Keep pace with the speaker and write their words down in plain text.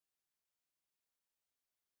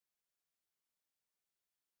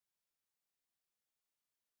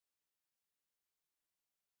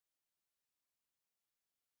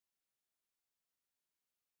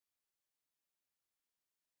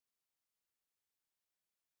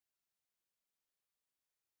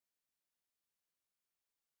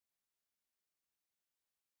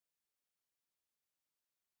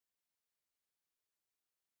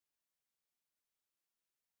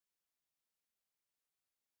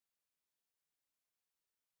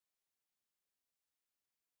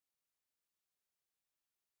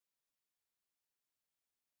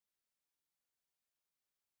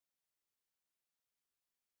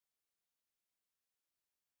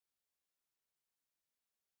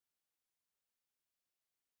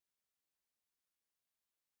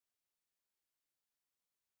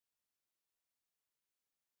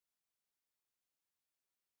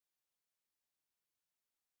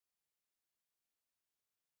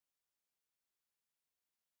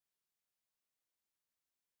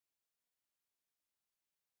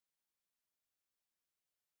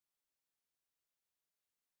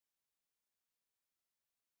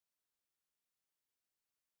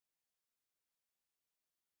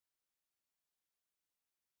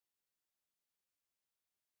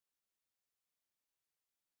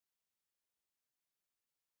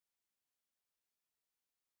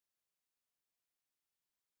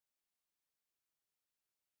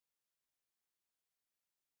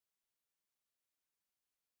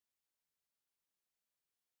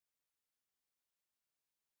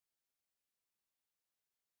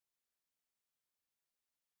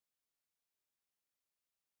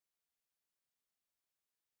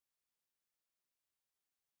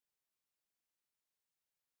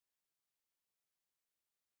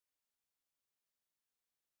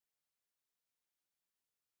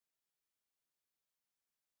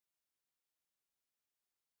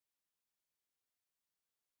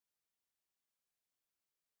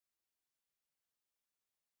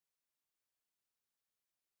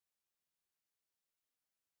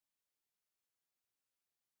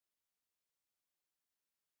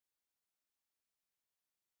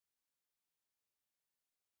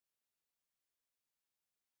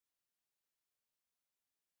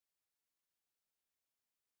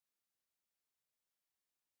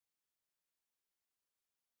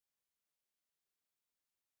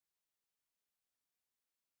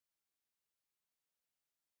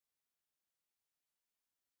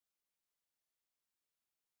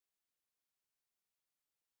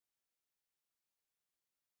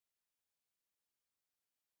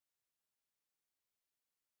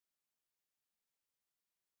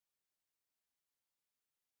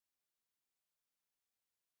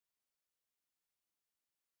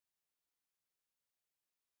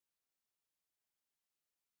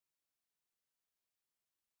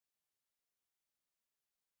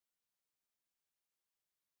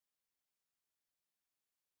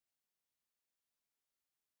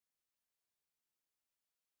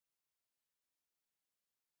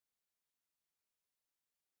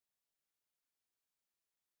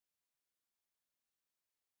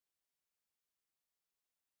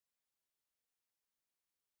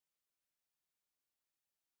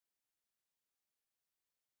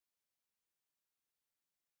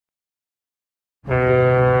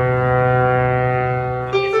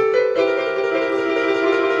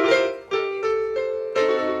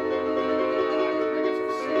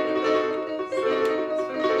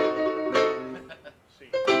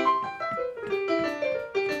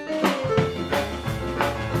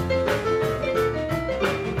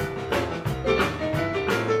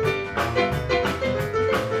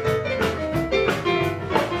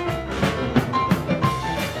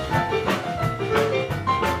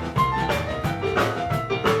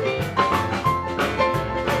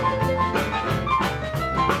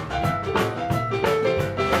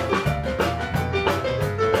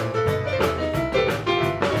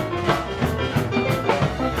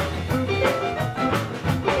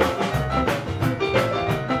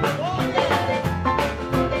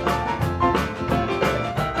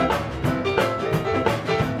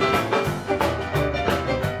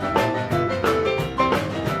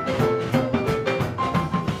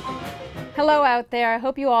there. I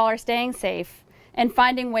hope you all are staying safe and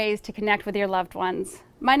finding ways to connect with your loved ones.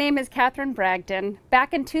 My name is Katherine Bragdon.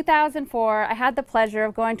 Back in 2004, I had the pleasure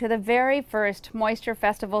of going to the very first Moisture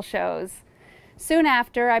Festival shows. Soon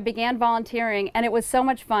after, I began volunteering, and it was so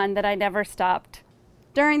much fun that I never stopped.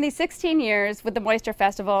 During these 16 years with the Moisture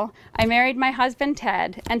Festival, I married my husband,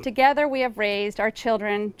 Ted, and together we have raised our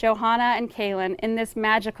children, Johanna and Kaylin, in this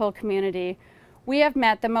magical community. We have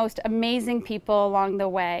met the most amazing people along the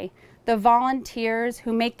way, the volunteers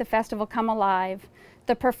who make the festival come alive,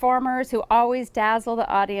 the performers who always dazzle the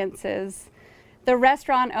audiences, the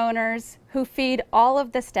restaurant owners who feed all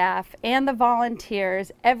of the staff and the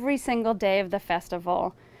volunteers every single day of the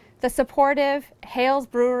festival, the supportive Hales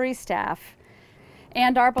Brewery staff,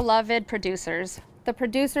 and our beloved producers. The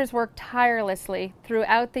producers work tirelessly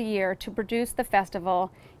throughout the year to produce the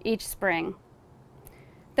festival each spring.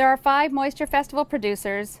 There are 5 Moisture Festival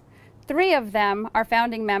producers. 3 of them are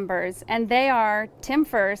founding members, and they are Tim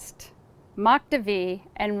Furst, Maque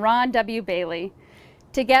and Ron W. Bailey.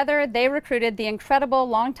 Together, they recruited the incredible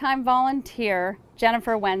longtime volunteer,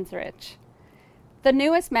 Jennifer Wensrich. The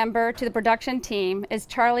newest member to the production team is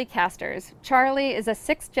Charly Castors. Charly is a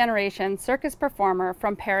 6th-generation circus performer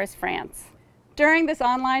from Paris, France. During this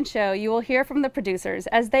online show, you will hear from the producers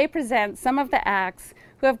as they present some of the acts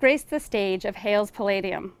who have graced the stage of Hales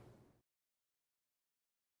Palladium.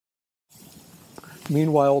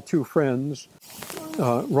 Meanwhile, 2 friends,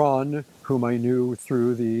 Ron, whom I knew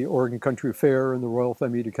through the Oregon Country Fair and the Royal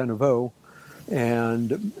Famille de Cannavaux,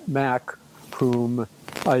 and Maque, whom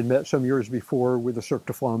I had met some years before with the Cirque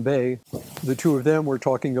du Flambé. The 2 of them were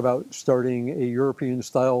talking about starting a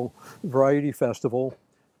European-style variety festival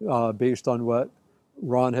based on what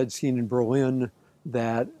Ron had seen in Berlin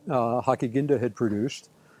that Hacki Ginda had produced.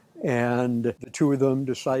 And the 2 of them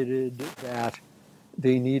decided that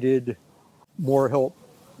they needed more help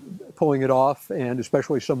pulling it off, and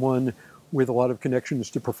especially someone with a lot of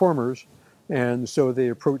connections to performers. And so they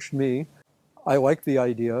approached me. I liked the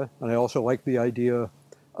idea, and I also liked the idea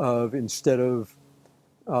of, instead of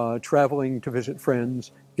traveling to visit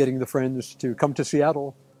friends, getting the friends to come to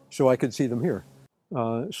Seattle so I could see them here.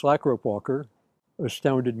 Slack rope walker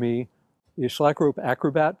astounded me. A slack rope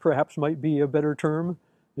acrobat perhaps might be a better term,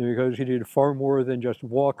 because he did far more than just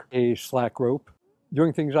walk a slack rope,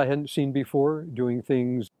 doing things I hadn't seen before, doing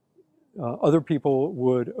things other people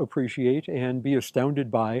would appreciate and be astounded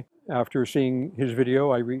by. After seeing his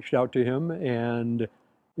video, I reached out to him, and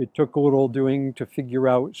it took a little doing to figure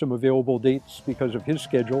out some available dates because of his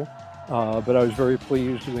schedule, but I was very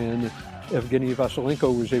pleased when Evgeny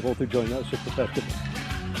Vasilenko was able to join us at the festival.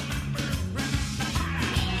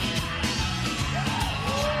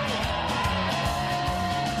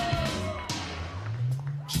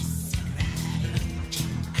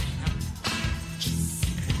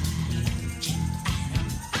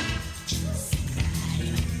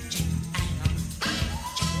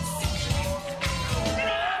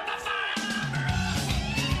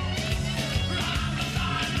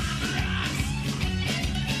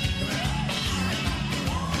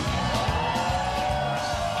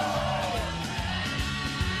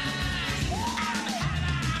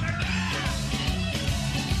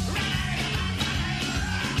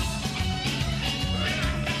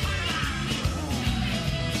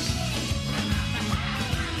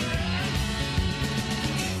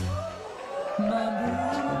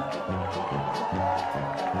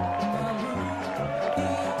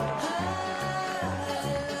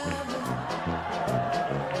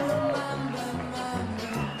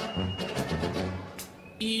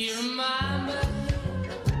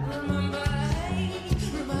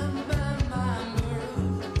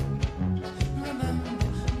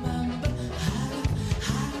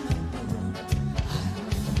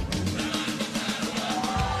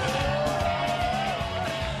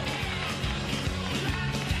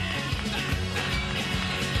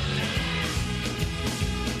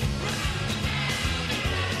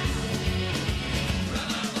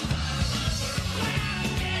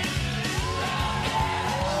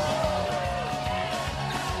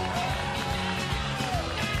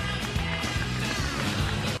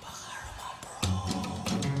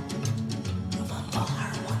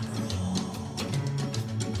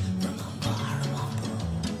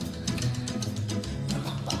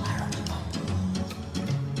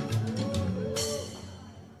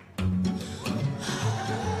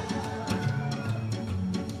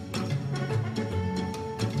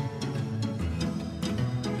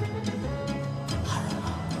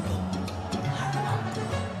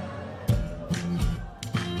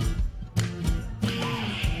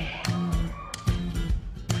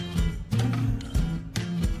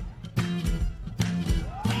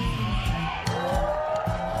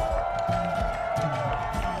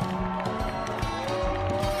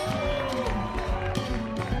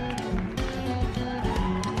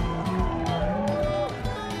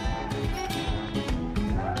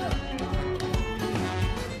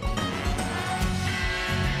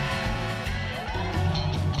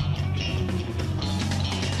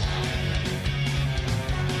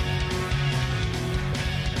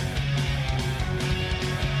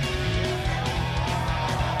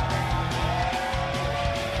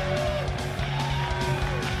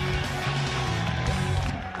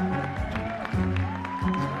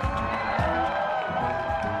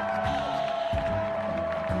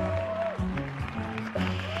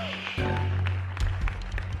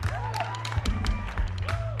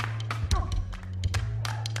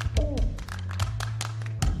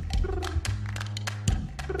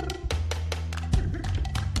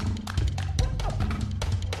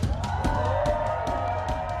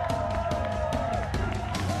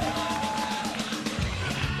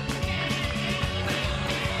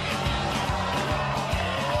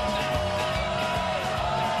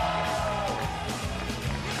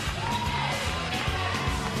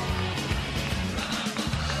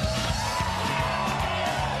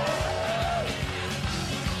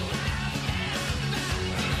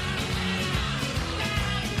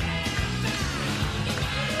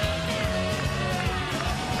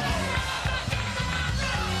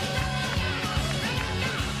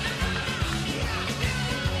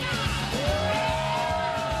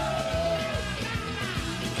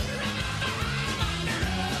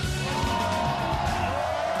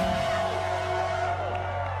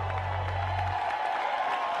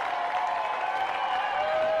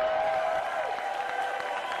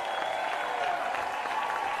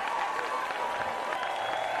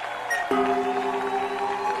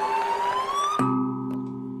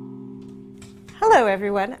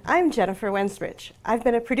 everyone. I'm Jennifer Wensrich. I've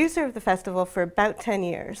been a producer of the festival for about 10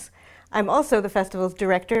 years. I'm also the festival's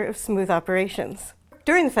Director of Smooth Operations.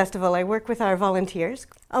 During the festival, I work with our volunteers.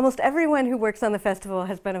 Almost everyone who works on the festival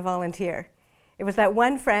has been a volunteer. It was that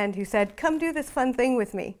one friend who said, "Come do this fun thing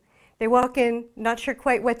with me." They walk in, not sure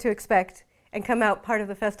quite what to expect, and come out part of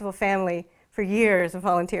the festival family for years of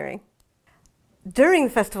volunteering. During the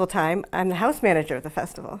festival time, I'm the house manager of the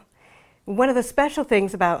festival. One of the special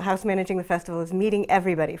things about house managing the festival is meeting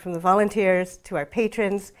everybody, from the volunteers to our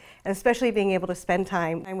patrons, and especially being able to spend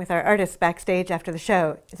time with our artists backstage after the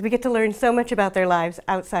show, as we get to learn so much about their lives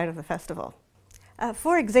outside of the festival.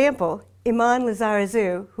 For example, Iman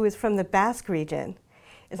Lizarazu, who is from the Basque region,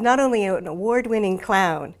 is not only an award-winning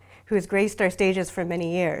clown who has graced our stages for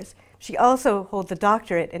many years, she also holds a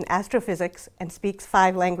doctorate in astrophysics and speaks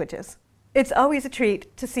 5 languages. It's always a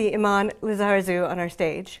treat to see Iman Lizarazu on our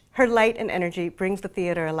stage. Her light and energy brings the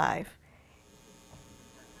theater alive.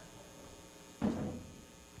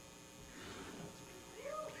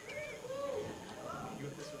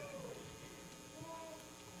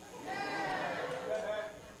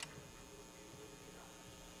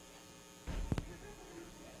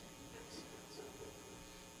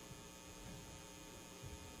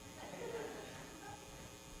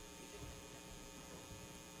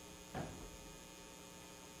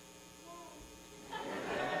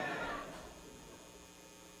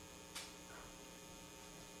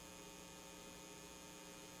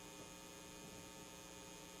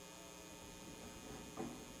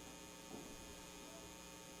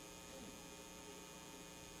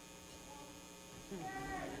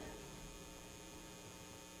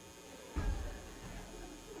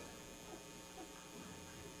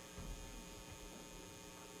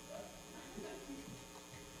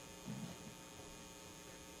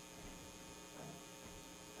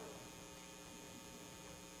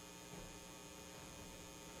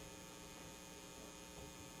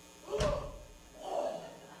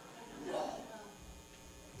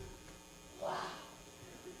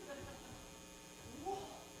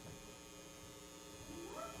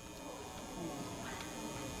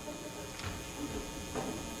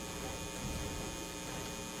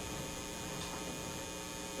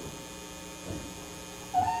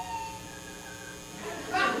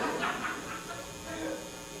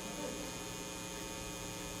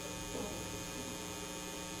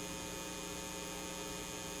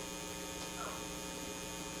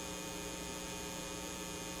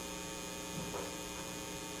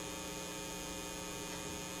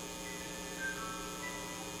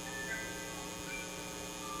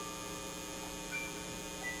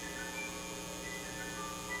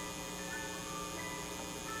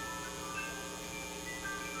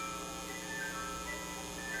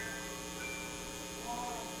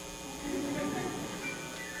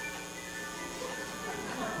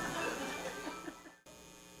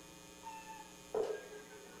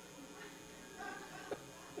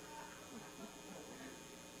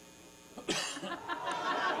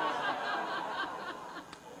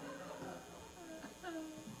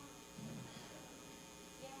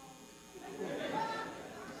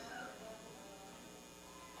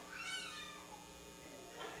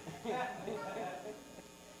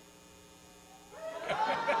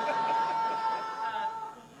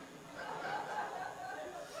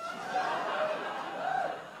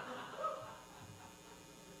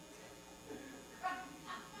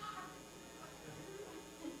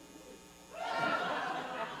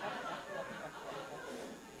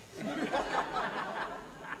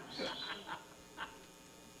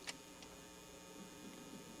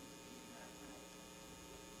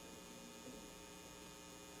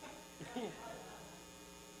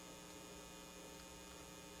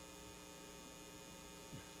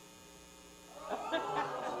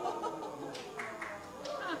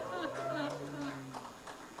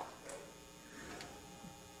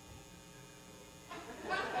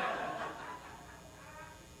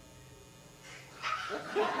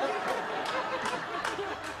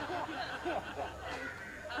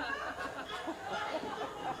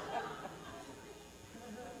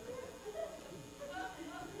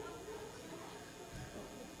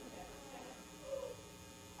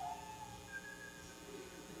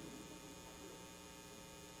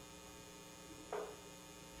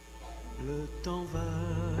 Le temps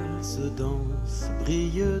valse, danse,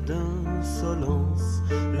 brille d'insolence,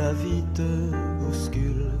 la vie te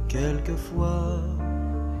bouscule quelquefois.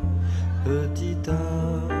 Petite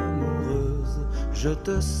amoureuse, je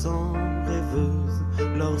te sens rêveuse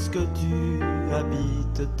lorsque tu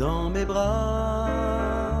habites dans mes bras.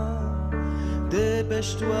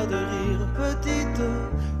 Dépêche-toi de rire, petite,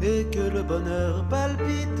 et que le bonheur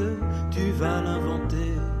palpite. Tu vas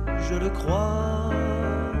l'inventer, je le crois.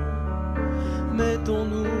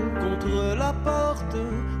 Mettons-nous contre la porte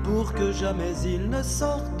pour que jamais il ne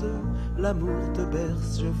sorte. L'amour te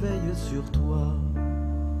berce, je veille sur toi.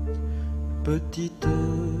 Petite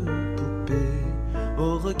poupée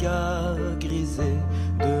au regard grisé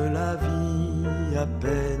de la vie à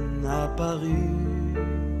peine apparue,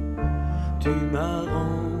 tu m'as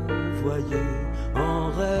renvoyé en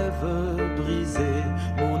rêve brisé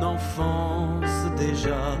mon enfance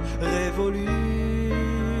déjà révolue.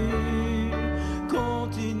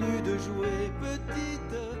 Continue de jouer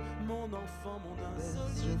petite, mon enfant, mon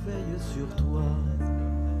insolite, je veille sur toi.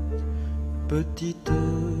 Petite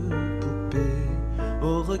poupée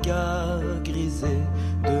au regard grisé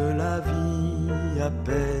de la vie à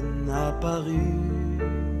peine apparue,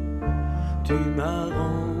 tu m'as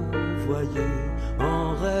renvoyé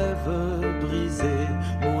en rêve brisé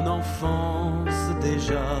mon enfance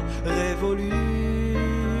déjà révolue.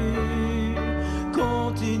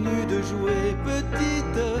 Continue de jouer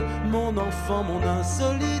petite, mon enfant, mon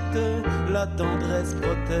insolite, la tendresse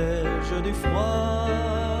protège du froid.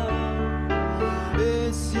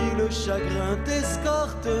 Et si le chagrin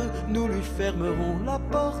t'escorte, nous lui fermerons la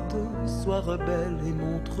porte. Sois rebelle et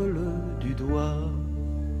montre-le du doigt.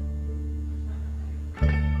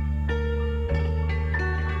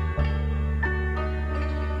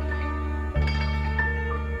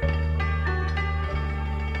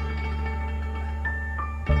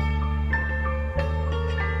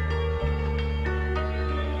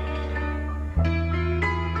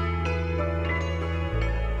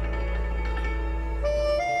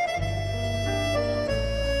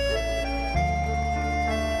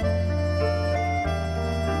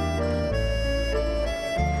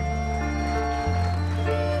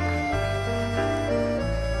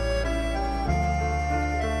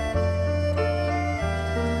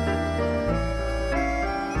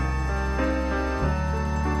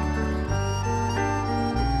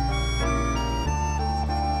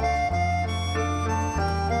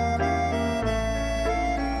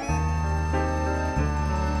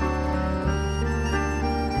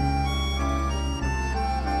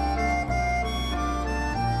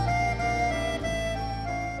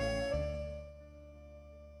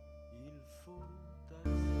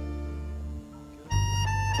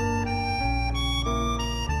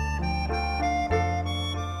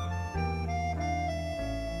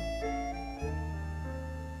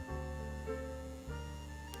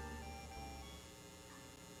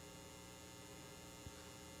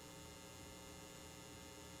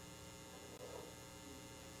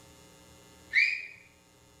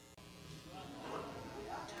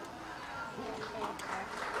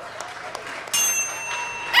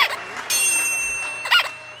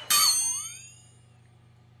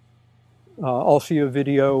 I'll see a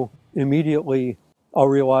video, immediately I'll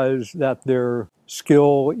realize that their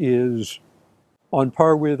skill is on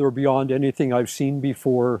par with or beyond anything I've seen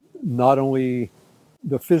before. Not only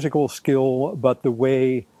the physical skill, but the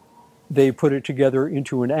way they put it together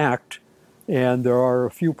into an act. And there are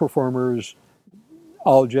a few performers,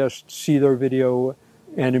 I'll just see their video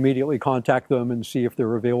and immediately contact them and see if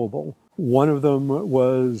they're available. One of them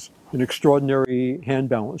was an extraordinary hand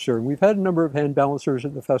balancer. And we've had a number of hand balancers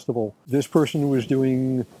at the festival. This person was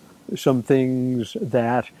doing some things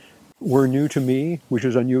that were new to me, which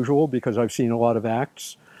is unusual because I've seen a lot of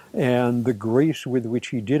acts. And the grace with which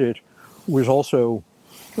he did it was also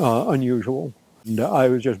unusual. And I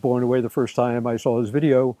was just blown away the first time I saw his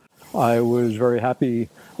video. I was very happy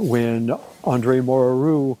when Andrey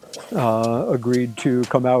Moraru agreed to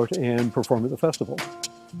come out and perform at the festival.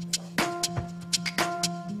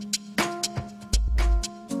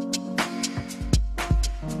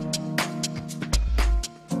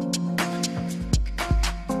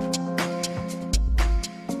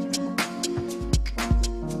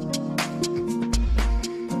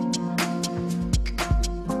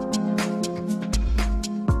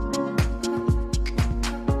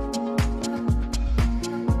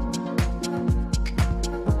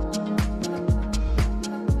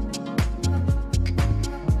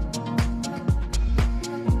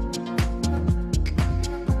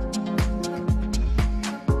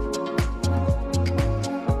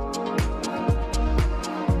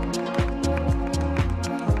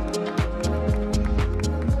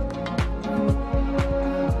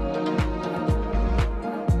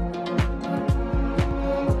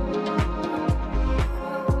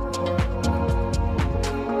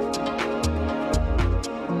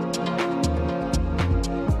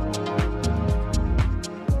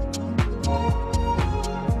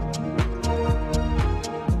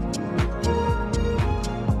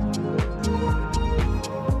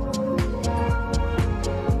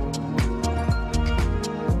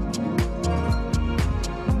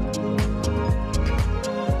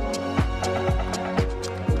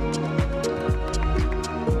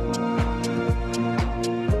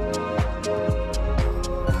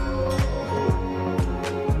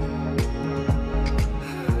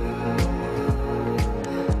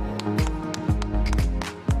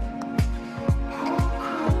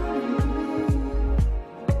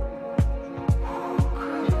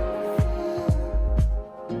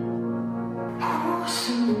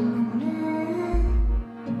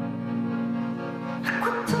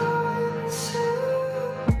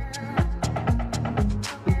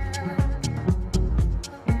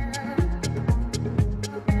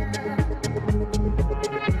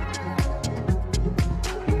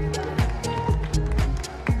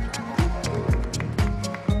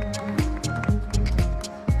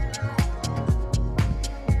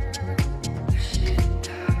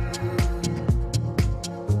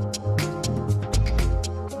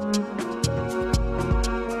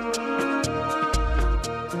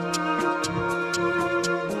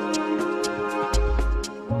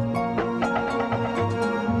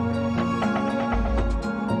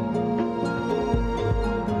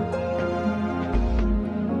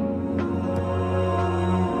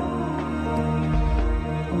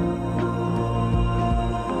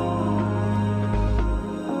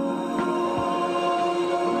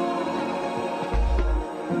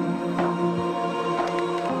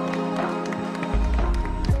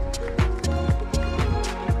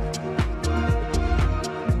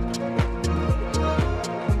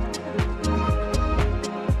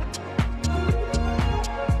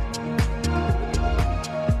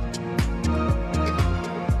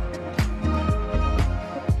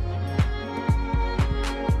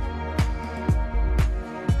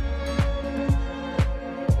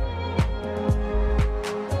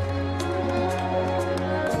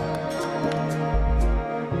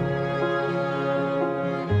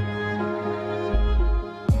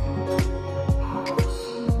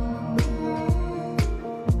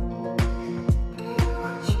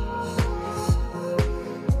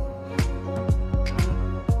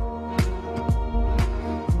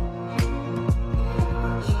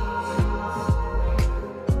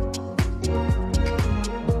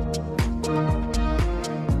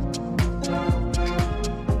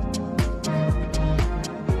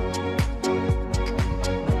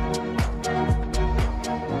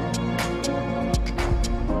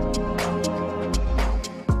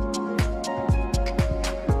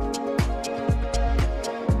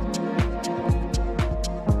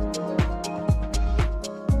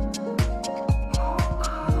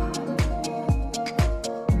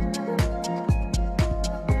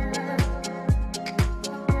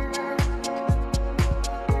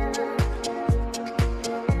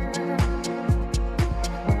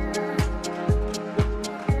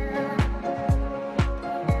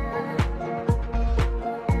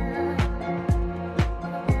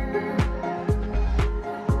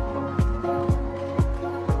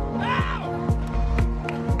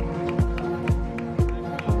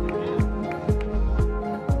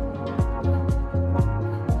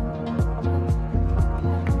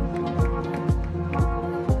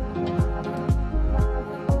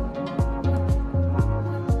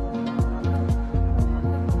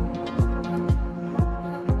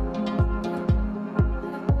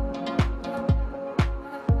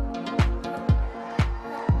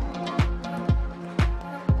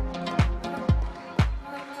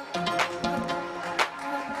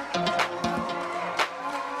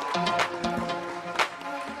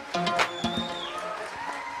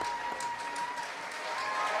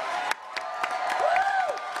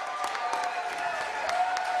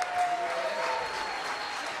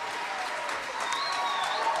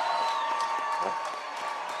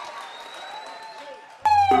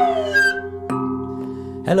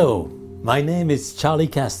 Hello, my name is Charly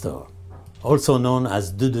Castors, also known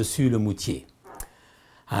as De Dessus le Moutier.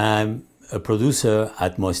 I'm a producer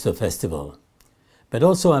at Moisture Festival, but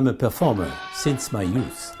also I'm a performer since my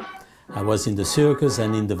youth. I was in the circus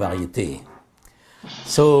and in the variété.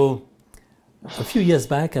 So, a few years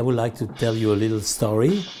back, I would like to tell you a little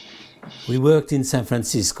story. We worked in San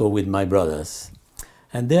Francisco with my brothers,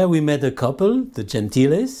 and there we met a couple, the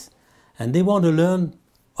Gentiles, and they want to learn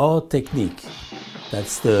our technique.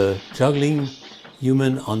 That's the juggling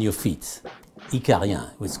human on your feet. Icarien,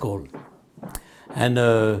 it's called. And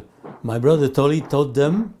my brother Tolly taught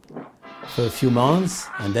them for a few months,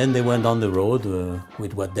 and then they went on the road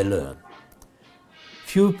with what they learned.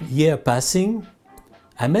 Few years passing,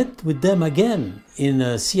 I met with them again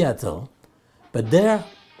in Seattle, but there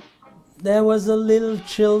was a little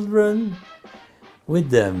children with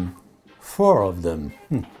them, 4 of them,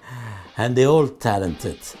 and they're all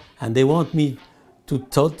talented, and they want me to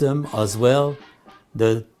taught them as well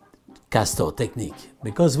the Castor technique,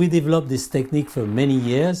 because we developed this technique for many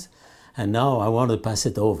years, and now I want to pass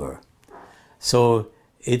it over. So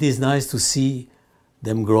it is nice to see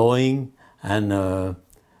them growing and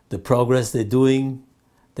the progress they're doing.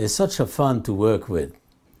 They're such a fun to work with.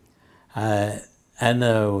 And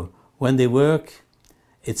when they work,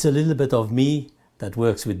 it's a little bit of me that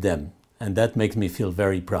works with them, and that makes me feel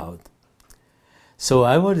very proud. So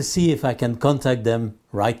I want to see if I can contact them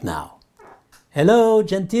right now. Hello,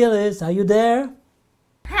 Gentiles, are you there?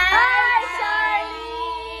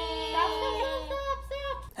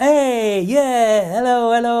 Hey, yeah,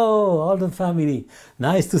 hello, all the family.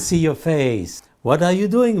 Nice to see your face. What are you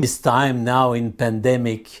doing this time now in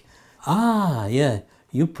pandemic? Ah, yeah,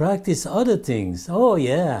 you practice other things. Oh,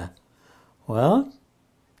 yeah. Well?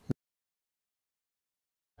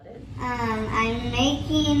 I'm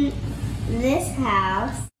making this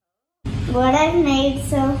house. What I've made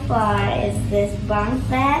so far is this bunk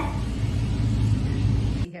bed.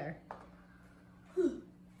 Here.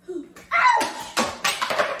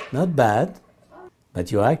 Not bad, but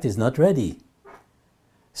your act is not ready.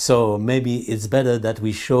 So maybe it's better that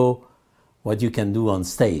we show what you can do on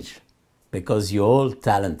stage, because you're all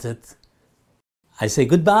talented. I say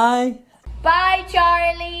goodbye. Bye,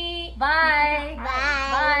 Charly. Bye. Bye.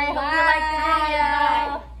 Bye. Hope you like the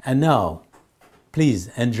video. And now, please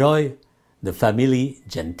enjoy the Famiglia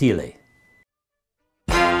Gentile.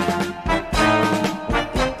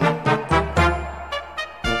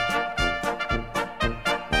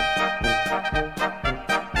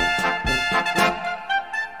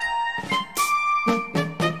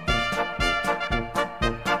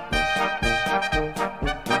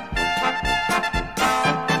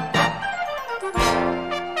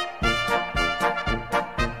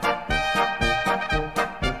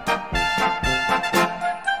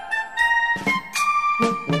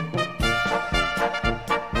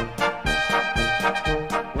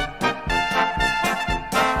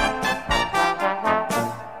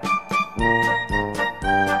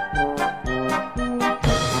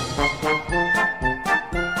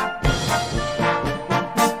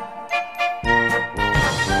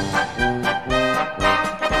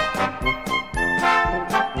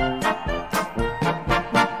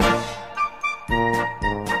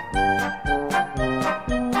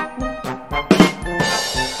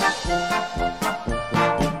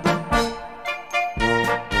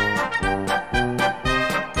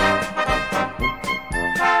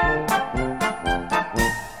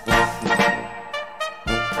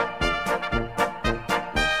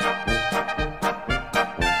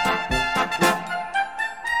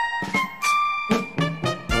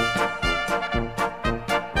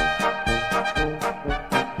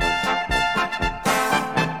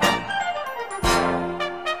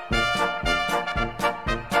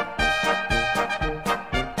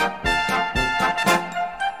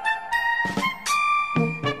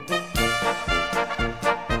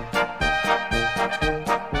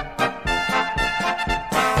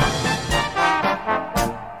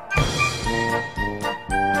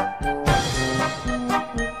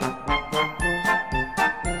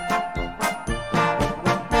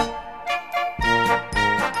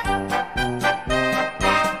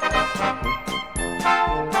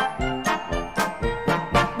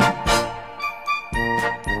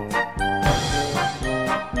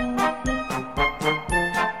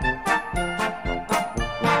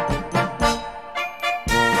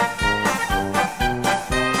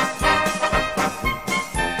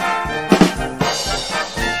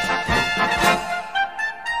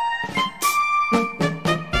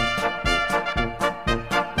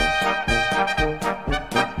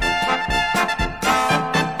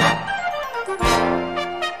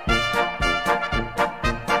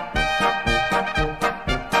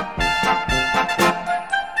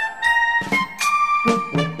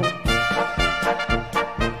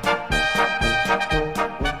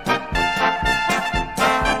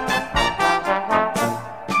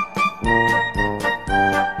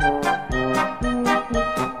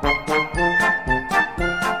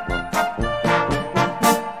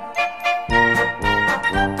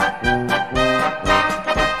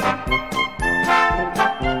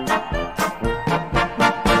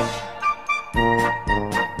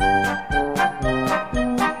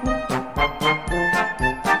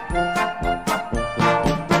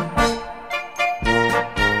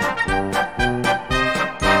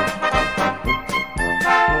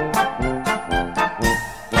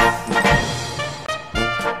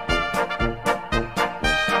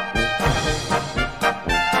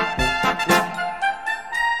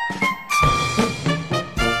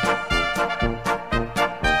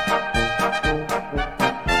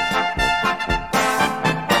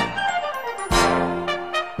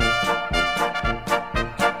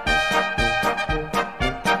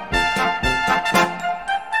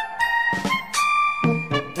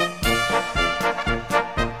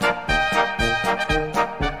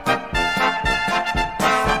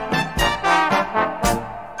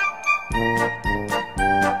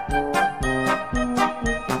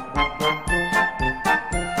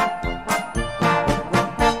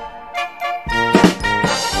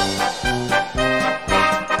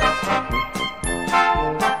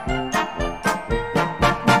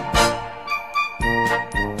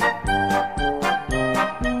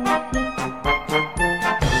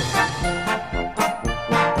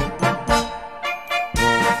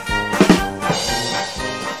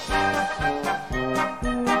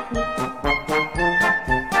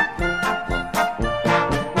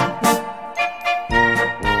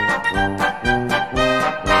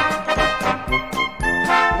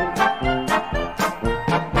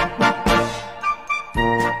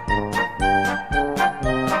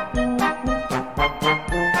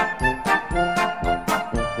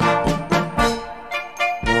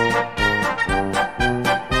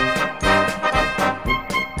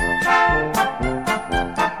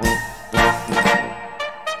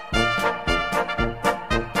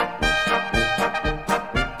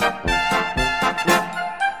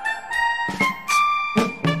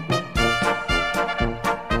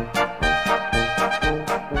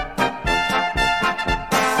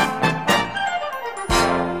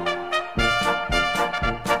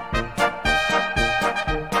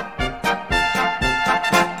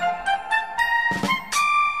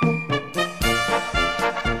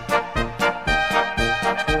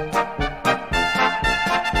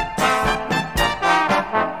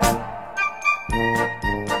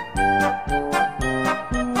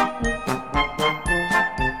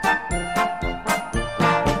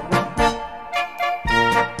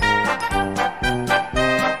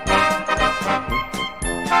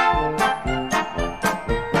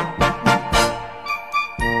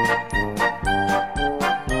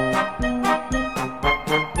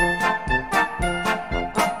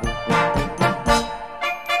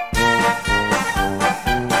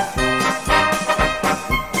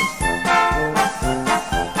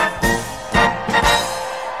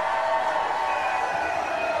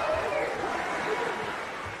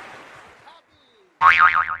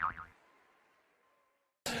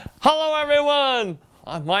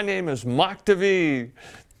 everyone. My name is Maque.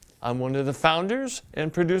 I'm one of the founders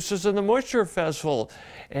and producers of the Moisture Festival.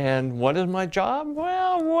 And what is my job?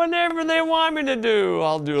 Well, whatever they want me to do.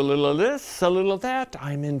 I'll do a little of this, a little of that.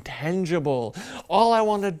 I'm intangible. All I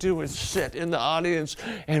want to do is sit in the audience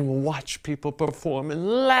and watch people perform and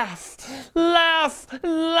laugh, laugh,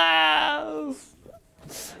 laugh.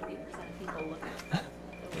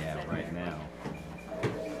 Yeah, right now.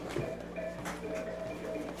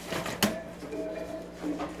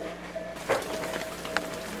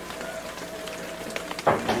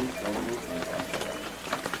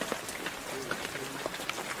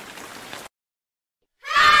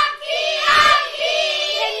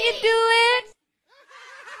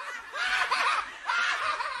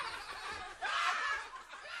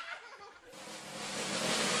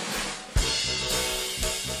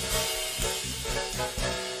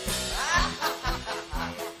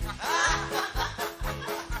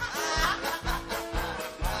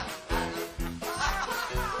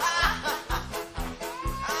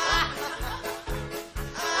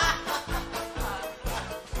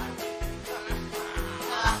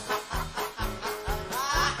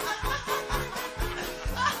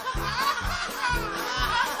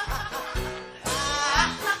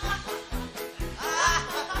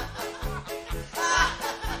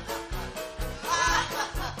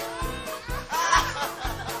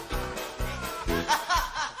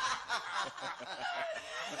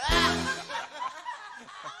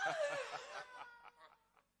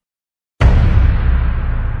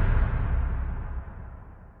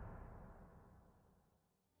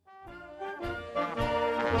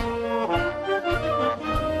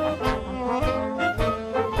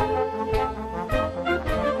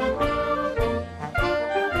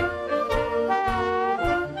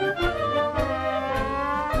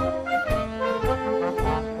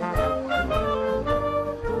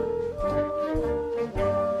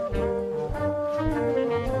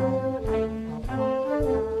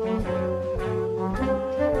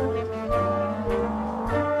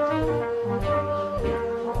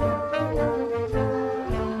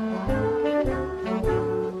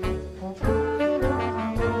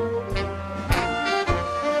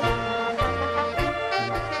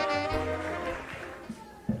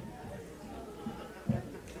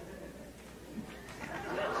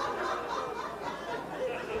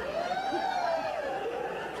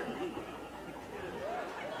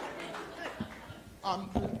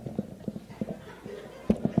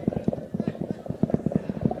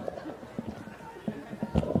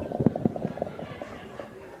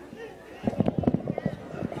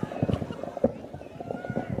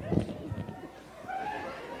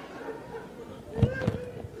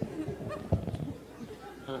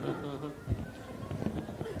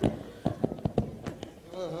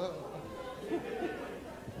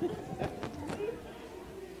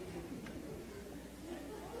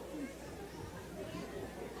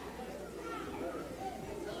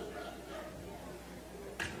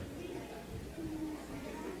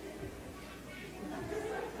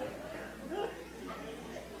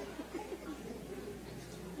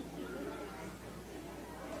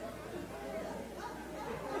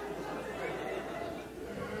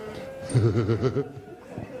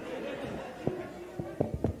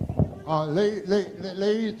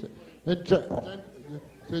 Ladies and gentlemen,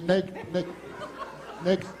 the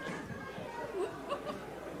next.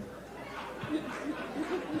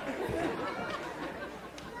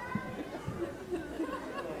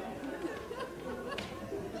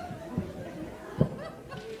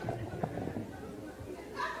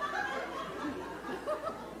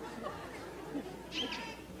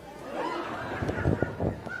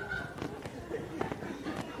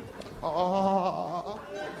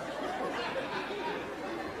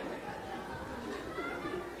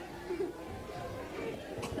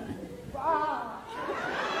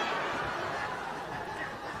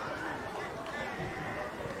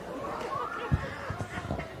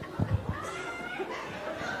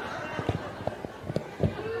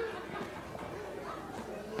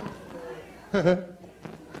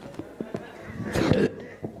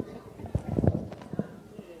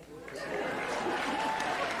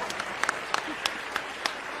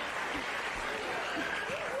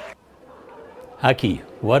 Hacki,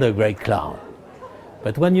 what a great clown.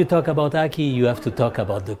 But when you talk about Hacki, you have to talk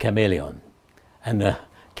about the chameleon. And the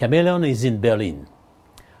chameleon is in Berlin.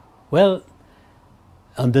 Well,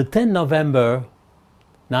 on the 10th November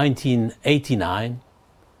 1989,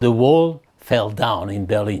 the wall fell down in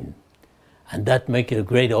Berlin. And that made a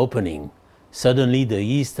great opening. Suddenly the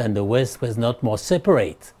East and the West was not more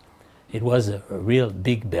separate. It was a real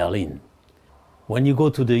big Berlin. When you go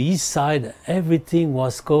to the east side, everything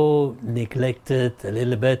was neglected a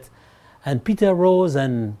little bit. And Peter Rose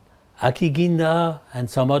and Hacki Ginda and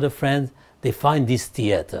some other friends, they find this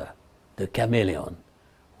theater, the Chameleon,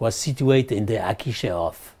 was situated in the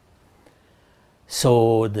Akishehof.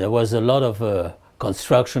 So there was a lot of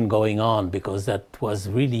construction going on because that was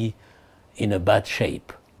really in a bad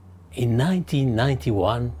shape. In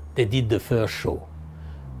 1991, they did the first show,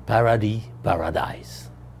 Paradise.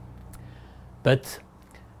 But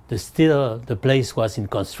still the place was in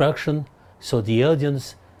construction, so the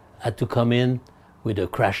audience had to come in with a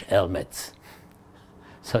crash helmet.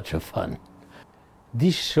 Such a fun.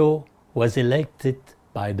 This show was elected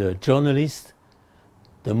by the journalist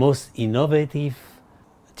the most innovative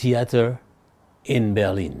theater in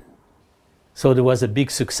Berlin. So there was a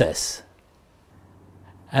big success.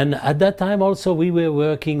 And at that time also we were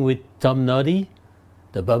working with Tom Noddy,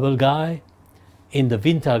 the bubble guy, in the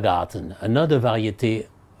Wintergarten, another variety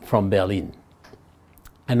from Berlin.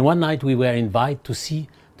 And one night we were invited to see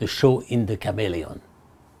the show in the Chameleon.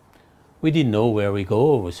 We didn't know where we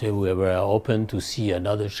go, so we were open to see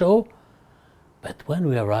another show. But when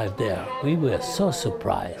we arrived there, we were so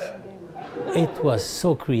surprised. It was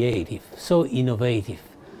so creative, so innovative.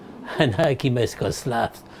 And Hacki Moeppi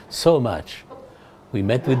laughed so much. We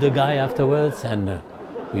met with the guy afterwards and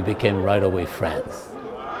we became right away friends.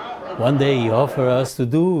 One day he offered us to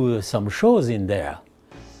do some shows in there.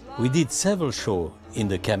 We did several shows in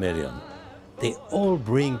the Chameleon. They all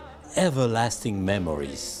bring everlasting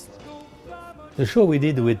memories. The show we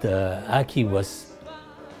did with Hacki was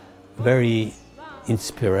very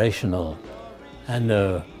inspirational,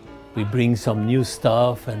 and we bring some new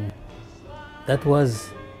stuff, and that was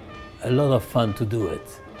a lot of fun to do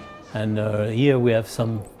it. And here we have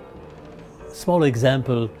some small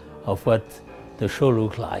example of what the show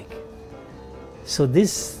looked like. So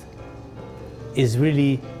this is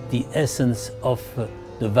really the essence of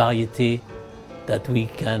the variety that we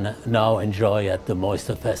can now enjoy at the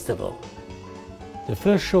Moisture Festival. The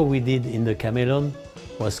first show we did in the Chameleon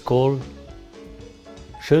was called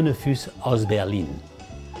Schöne Füße aus Berlin,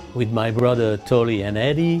 with my brother Tolly and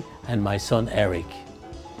Eddie and my son Eric.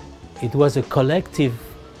 It was a collective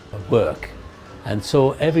work, and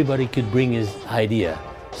so everybody could bring his idea.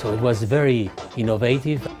 So it was very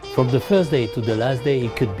innovative. From the first day to the last day,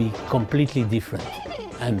 it could be completely different.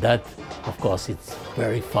 And that, of course, it's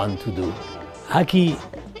very fun to do. Hacki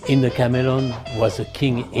in the Chameleon was a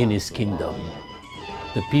king in his kingdom.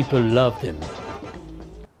 The people loved him.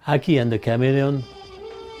 Hacki and the Chameleon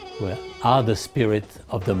are the spirit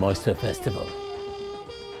of the Moisture Festival.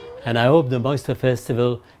 And I hope the Moisture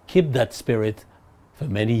Festival keep that spirit for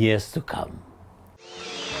many years to come.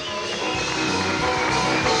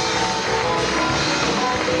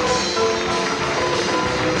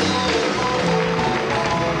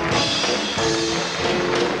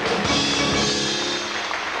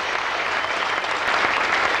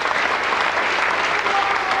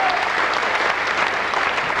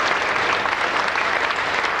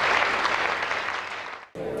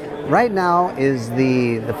 Right now is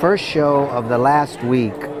the first show of the last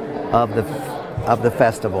week of the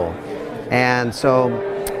festival, and so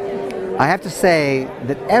I have to say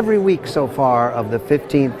that every week so far of the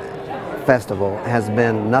 15th festival has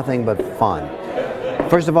been nothing but fun.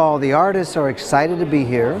 First of all, the artists are excited to be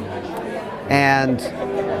here, and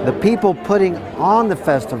the people putting on the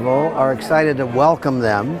festival are excited to welcome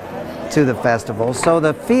them to the festival. So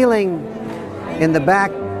the feeling in the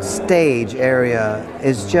backstage area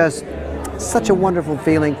is just such a wonderful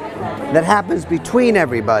feeling that happens between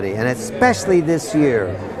everybody, and especially this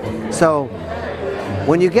year. So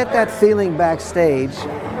when you get that feeling backstage,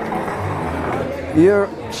 you're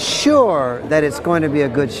sure that it's going to be a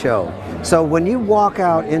good show. So when you walk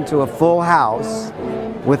out into a full house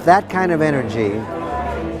with that kind of energy,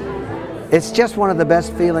 it's just one of the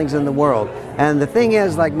best feelings in the world. And the thing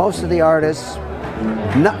is, like most of the artists,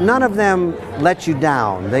 none of them let you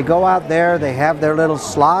down. They go out there, they have their little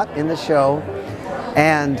slot in the show,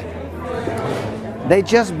 and they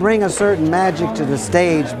just bring a certain magic to the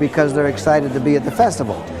stage because they're excited to be at the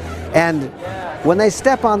festival. And when they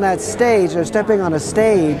step on that stage, they're stepping on a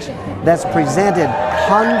stage that's presented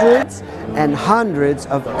hundreds and hundreds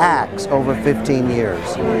of acts over 15 years.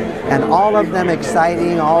 And all of them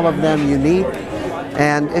exciting, all of them unique,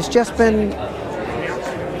 and it's just been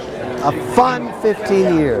a fun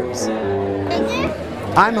 15 years.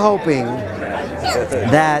 I'm hoping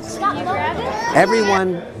that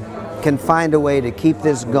everyone can find a way to keep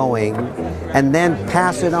this going and then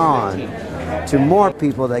pass it on to more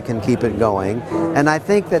people that can keep it going. And I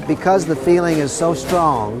think that because the feeling is so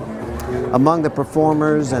strong, among the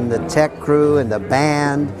performers and the tech crew and the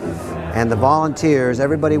band and the volunteers,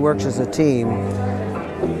 everybody works as a team.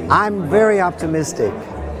 I'm very optimistic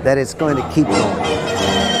that it's going to keep going.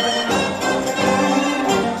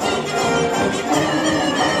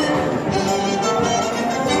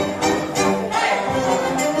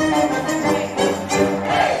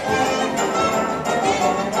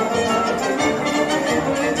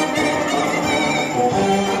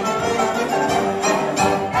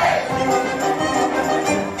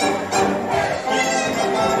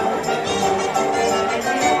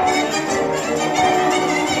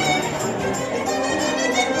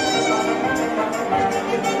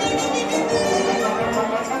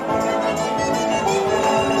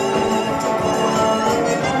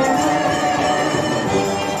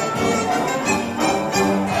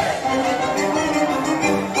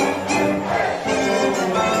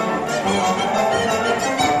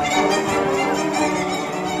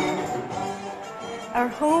 Our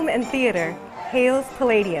home and theater, Hales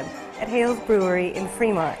Palladium, at Hales Brewery in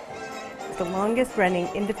Fremont. It's the longest running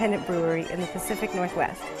independent brewery in the Pacific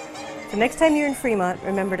Northwest. So next time you're in Fremont,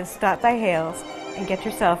 remember to stop by Hales and get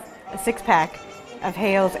yourself a 6-pack of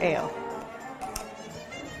Hales Ale.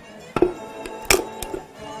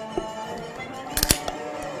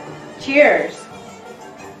 Cheers!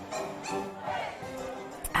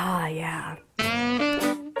 Ah, yeah.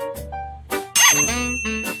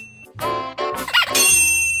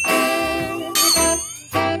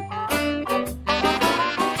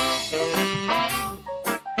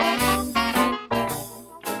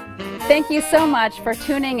 Thank you so much for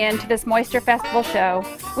tuning in to this Moisture Festival show.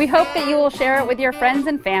 We hope that you will share it with your friends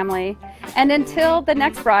and family. And until the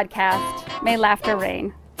next broadcast, may laughter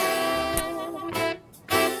reign.